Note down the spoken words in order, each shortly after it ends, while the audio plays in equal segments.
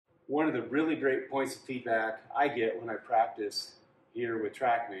One of the really great points of feedback I get when I practice here with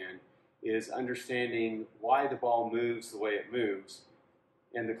Trackman is understanding why the ball moves the way it moves.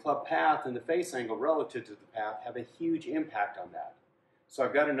 And the club path and the face angle relative to the path have a huge impact on that. So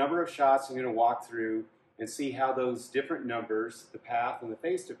I've got a number of shots I'm going to walk through and see how those different numbers, the path and the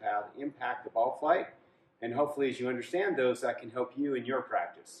face to path, impact the ball flight. And hopefully as you understand those, that can help you in your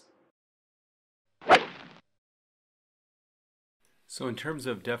practice. So in terms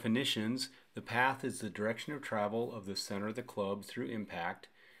of definitions, the path is the direction of travel of the center of the club through impact.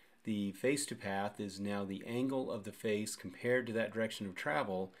 The face to path is now the angle of the face compared to that direction of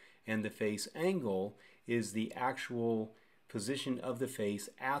travel, and the face angle is the actual position of the face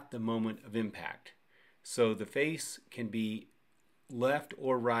at the moment of impact. So the face can be left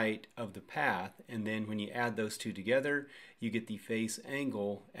or right of the path, and then when you add those two together, you get the face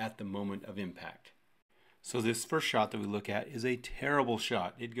angle at the moment of impact. So this first shot that we look at is a terrible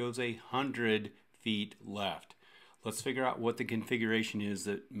shot. It goes 100 feet left. Let's figure out what the configuration is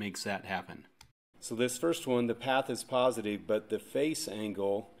that makes that happen. So this first one, the path is positive, but the face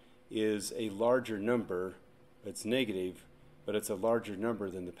angle is a larger number. It's negative, but it's a larger number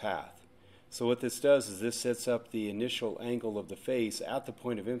than the path. So what this does is this sets up the initial angle of the face at the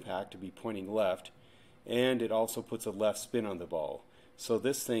point of impact to be pointing left, and it also puts a left spin on the ball. So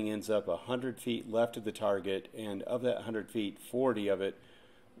this thing ends up 100 feet left of the target, and of that 100 feet, 40 of it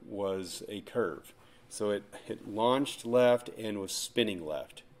was a curve. So it launched left and was spinning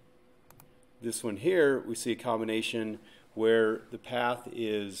left. This one here, we see a combination where the path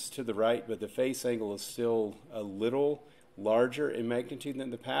is to the right, but the face angle is still a little larger in magnitude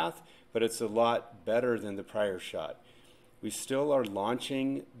than the path, but it's a lot better than the prior shot. We still are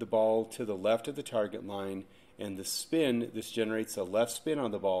launching the ball to the left of the target line, and the spin, this generates a left spin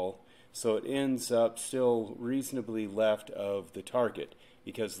on the ball, so it ends up still reasonably left of the target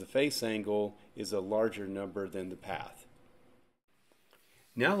because the face angle is a larger number than the path.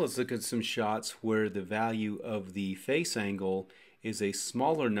 Now let's look at some shots where the value of the face angle is a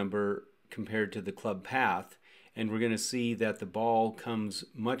smaller number compared to the club path, and we're going to see that the ball comes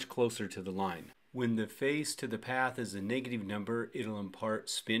much closer to the line. When the face to the path is a negative number, it'll impart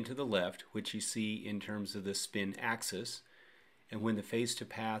spin to the left, which you see in terms of the spin axis. And when the face to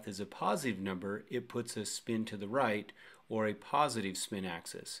path is a positive number, it puts a spin to the right, or a positive spin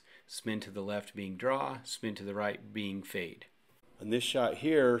axis. Spin to the left being draw, spin to the right being fade. On this shot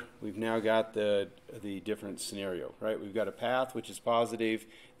here, we've now got the different scenario, right? We've got a path which is positive,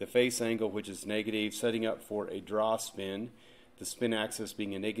 the face angle which is negative, setting up for a draw spin. The spin axis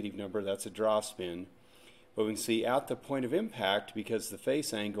being a negative number, that's a draw spin. But we can see at the point of impact, because the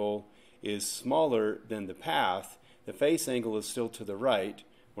face angle is smaller than the path, the face angle is still to the right.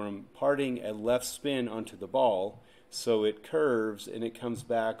 We're imparting a left spin onto the ball, so it curves and it comes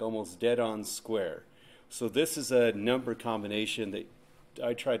back almost dead on square. So this is a number combination that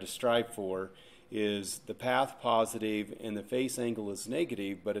I try to strive for, is the path positive and the face angle is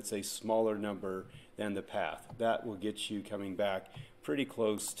negative, but it's a smaller number than the path. That will get you coming back pretty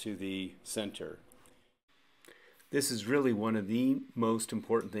close to the center. This is really one of the most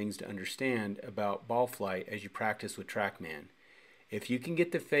important things to understand about ball flight as you practice with Trackman. If you can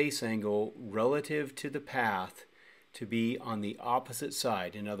get the face angle relative to the path to be on the opposite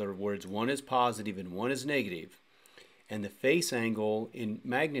side, in other words, one is positive and one is negative, and the face angle in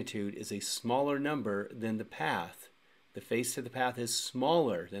magnitude is a smaller number than the path, the face to the path is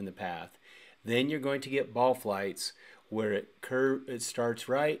smaller than the path, then you're going to get ball flights where it starts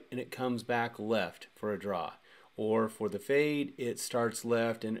right and it comes back left for a draw. Or for the fade, it starts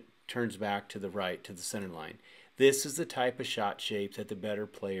left and it turns back to the right to the center line. This is the type of shot shape that the better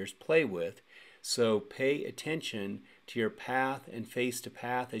players play with. So pay attention to your path and face to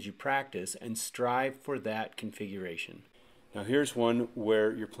path as you practice and strive for that configuration. Now here's one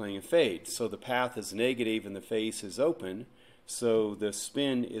where you're playing a fade. So the path is negative and the face is open. So the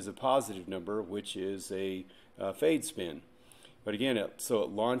spin is a positive number, which is a fade spin. But again, so it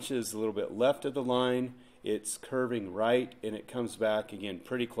launches a little bit left of the line, it's curving right, and it comes back again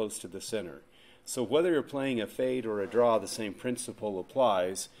pretty close to the center. So whether you're playing a fade or a draw, the same principle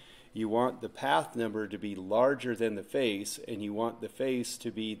applies. You want the path number to be larger than the face, and you want the face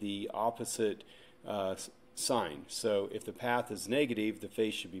to be the opposite sign. So if the path is negative, the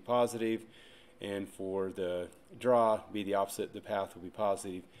face should be positive, and for the draw, be the opposite. The path will be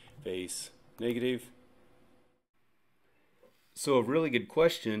positive, face negative. So a really good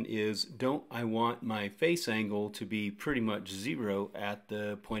question is, don't I want my face angle to be pretty much zero at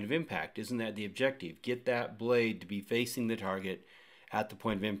the point of impact? Isn't that the objective? Get that blade to be facing the target at the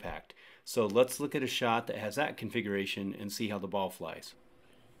point of impact. So let's look at a shot that has that configuration and see how the ball flies.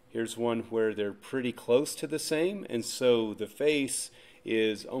 Here's one where they're pretty close to the same, and so the face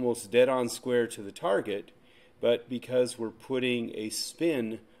is almost dead on square to the target, but because we're putting a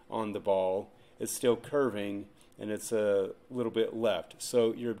spin on the ball, it's still curving and it's a little bit left.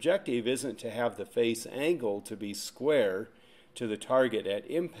 So your objective isn't to have the face angle to be square to the target at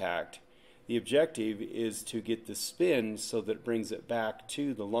impact. The objective is to get the spin so that it brings it back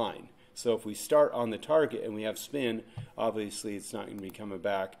to the line. So if we start on the target and we have spin, obviously it's not going to be coming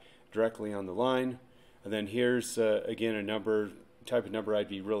back directly on the line. And then here's again a type of number I'd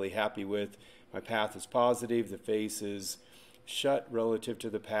be really happy with. My path is positive, the face is shut relative to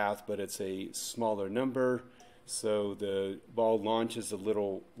the path, but it's a smaller number. So the ball launches a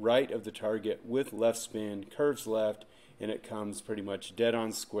little right of the target with left spin, curves left, and it comes pretty much dead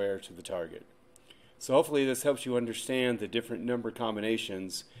on square to the target. So hopefully this helps you understand the different number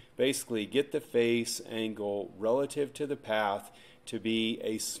combinations. Basically, get the face angle relative to the path to be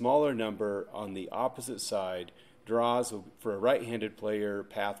a smaller number on the opposite side. Draws for a right-handed player,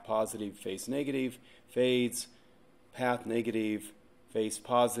 path positive, face negative, fades, path negative, face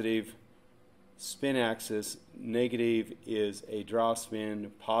positive, spin axis, negative is a draw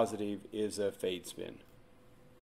spin, positive is a fade spin.